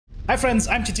Hi friends,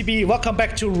 I'm TTB. Welcome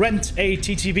back to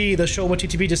Rent-A-TTB, the show where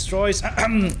TTB destroys,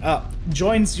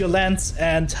 joins your lands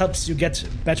and helps you get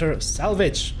better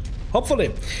salvage.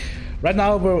 Hopefully. Right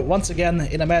now we're once again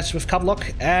in a match with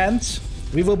Kablock and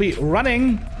we will be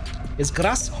running his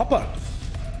Grasshoppa.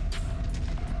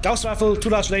 Gauss rifle, 2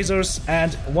 large lasers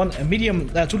and 2 medium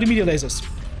lasers.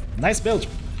 Nice build.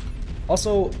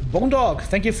 Also, Bone Dog,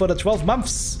 thank you for the 12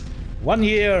 months. 1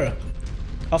 year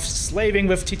of slaving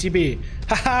with TTB.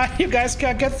 Haha, you guys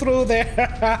can't get through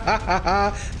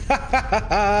there.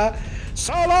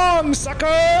 So long,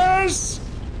 suckers!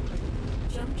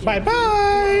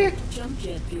 Bye-bye! Jump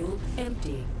jet fuel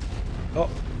empty. Oh.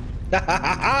 The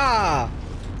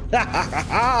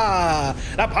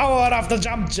power of the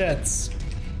jump jets!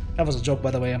 That was a joke,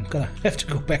 by the way. I'm gonna have to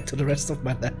go back to the rest of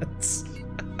my lands.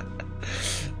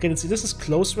 Okay, let's see. This is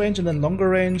close range and then longer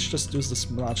range. Just use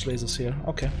the large lasers here.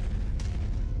 Okay.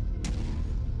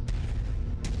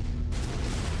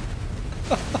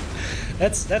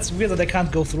 That's weird that they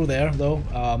can't go through there, though.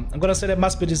 I'm gonna say there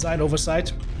must be design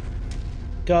oversight.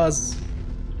 Because...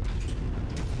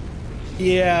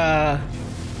 yeah...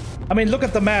 I mean, look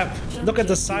at the map. Look at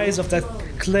the size of that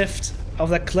cleft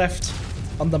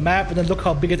on the map, and then look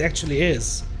how big it actually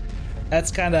is.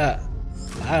 That's kinda...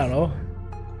 I don't know.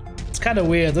 It's kinda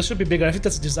weird. This should be bigger. I think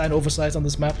that's a design oversight on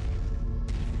this map.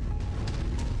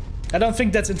 I don't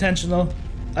think that's intentional.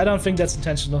 I don't think that's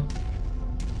intentional.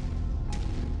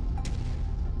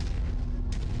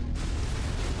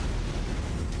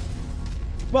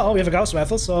 Well, we have a Gauss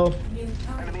rifle, so...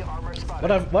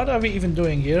 What are we even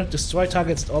doing here? Destroy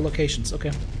targets at all locations.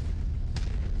 Okay.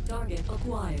 Target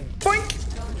acquired. Boink!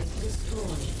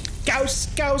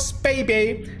 Gauss,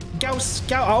 baby! Gauss.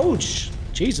 Ouch!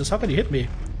 Jesus, how can you hit me?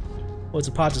 Oh, it's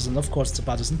a partisan. Of course it's a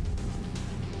partisan.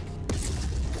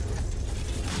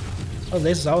 Oh, the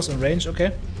lasers are also in range.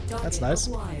 Okay. That's nice.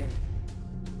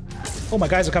 Oh, my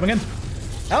guys are coming in.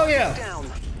 Hell yeah!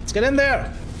 Let's get in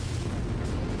there!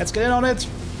 Let's get in on it!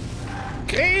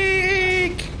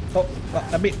 Krieg! Oh,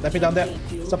 let me down there.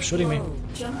 Stop shooting me.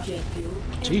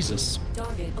 Jesus.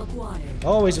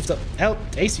 Always with the hell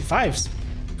AC5s.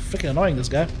 Freaking annoying, this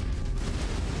guy.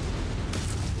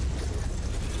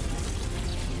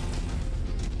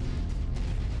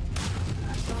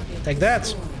 Take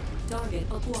that.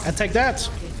 And take that.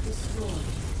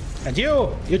 And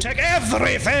you take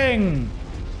everything.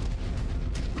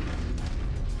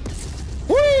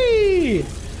 Whee!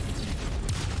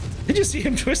 Did you see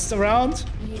him twist around?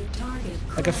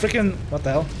 Like a freaking... what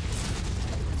the hell?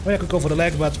 I mean, I could go for the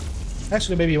leg, but...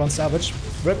 actually, maybe he wants salvage.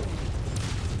 Rip.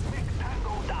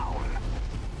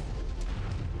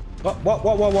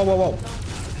 Whoa.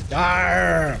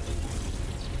 Arrgh!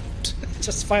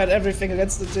 Just fired everything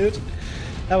against the dude.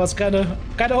 That was kinda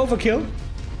overkill.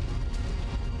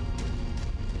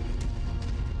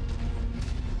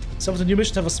 Some of the new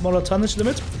missions have a smaller tonnage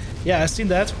limit. Yeah, I've seen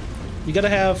that. You gotta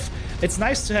have... it's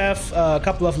nice to have a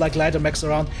couple of like lighter mechs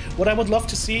around. What I would love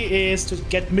to see is to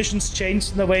get missions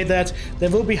changed in a way that there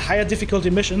will be higher difficulty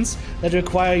missions that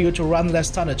require you to run less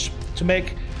tonnage. To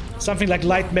make something like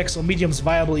light mechs or mediums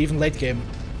viable even late game.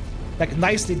 Like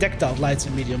nicely decked out lights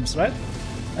and mediums, right?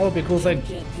 That would be a cool thing.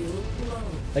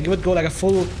 Like it would go like a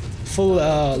full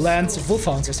lance of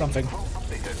wolfhounds or something.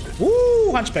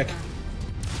 Woo! Hunchback.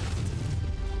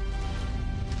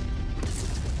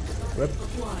 Rip.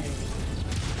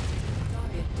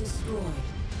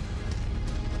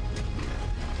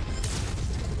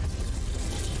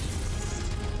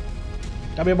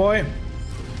 Come here, boy.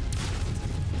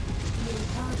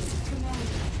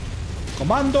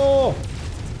 Commando!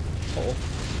 Uh-oh.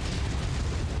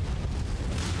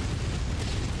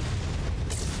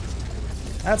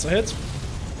 That's a hit.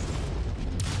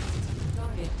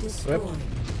 Target destroyed.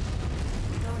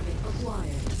 Target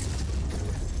acquired.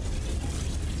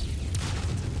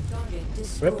 Target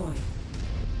destroyed. Rip.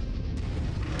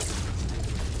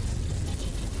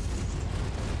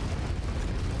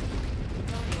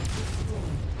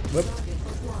 Whip.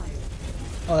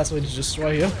 Oh, that's what we need to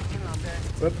destroy here.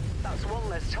 Whip. That's one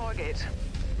less target.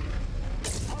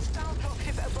 Hostile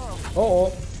dropship above.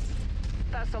 Oh.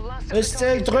 That's the last. Is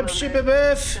der dropship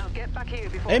above?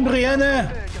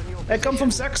 Embrienne. Come from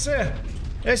Sachse.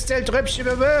 Is der dropship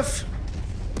above?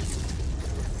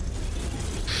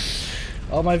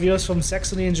 All my viewers from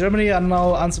Saxony in Germany are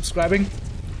now unsubscribing.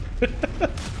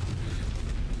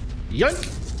 Yoink!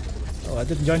 Oh, I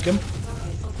didn't yoink him.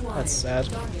 That's sad.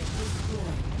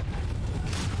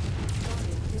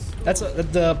 That's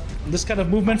this kind of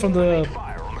movement from the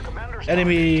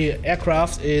enemy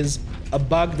aircraft is a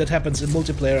bug that happens in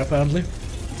multiplayer apparently,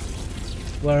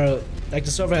 where like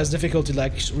the server has difficulty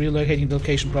like relocating the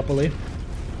location properly.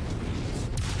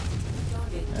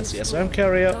 That's the SRM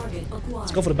carrier. Target acquired.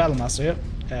 Let's go for the Battle Master here.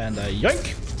 And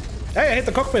yoink! Hey, I hit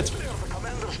the cockpit! There's the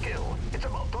commander's kill. It's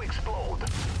about to explode.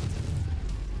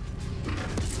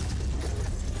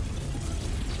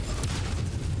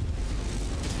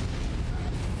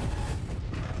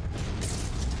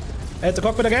 I hit the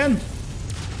cockpit again!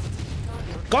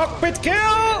 Cockpit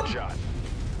kill! Shot.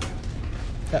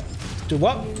 Do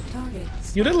what?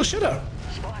 Targets. You little shitter!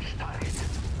 Splash tide.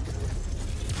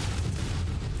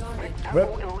 Target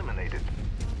Ammo eliminated.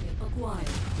 acquired.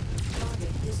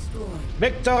 Target destroyed.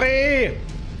 Victory!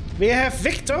 We have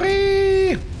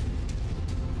victory!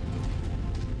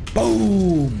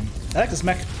 Boom! I like this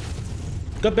mech.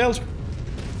 Good build.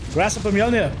 Grasshoppa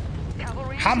Mjolnir.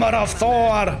 Cavalry. Hammer of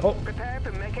Thor! Oh, Prepare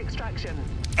for mech extraction.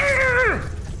 I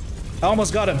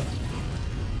almost got him.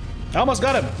 I almost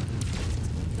got him.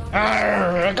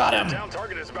 I got him! Down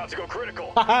target is about to go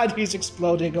critical. And he's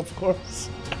exploding, of course.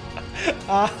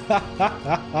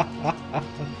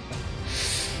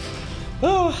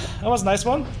 Oh, that was a nice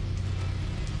one.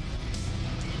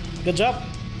 Good job.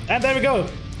 And there we go.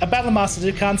 A Battle Master that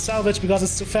you can't salvage because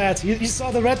it's too fat. You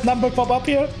saw the red number pop up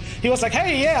here? He was like,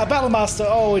 hey, yeah, a Battle Master.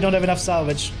 Oh, we don't have enough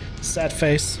salvage. Sad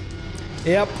face.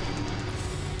 Yep.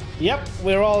 Yep,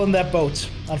 we're all in that boat.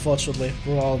 Unfortunately,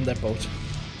 we're all in that boat.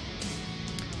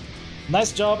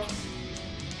 Nice job.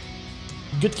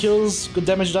 Good kills, good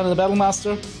damage done in the Battle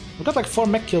Master. We got like 4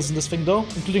 mech kills in this thing though,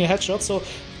 including a headshot, so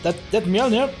that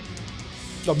Mjolnir...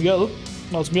 Oh, Mjol.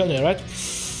 No, it's Mjolnir, right?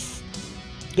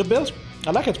 Good build.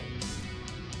 I like it.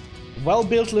 Well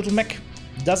built little mech.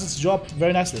 Does its job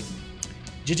very nicely.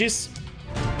 GG's.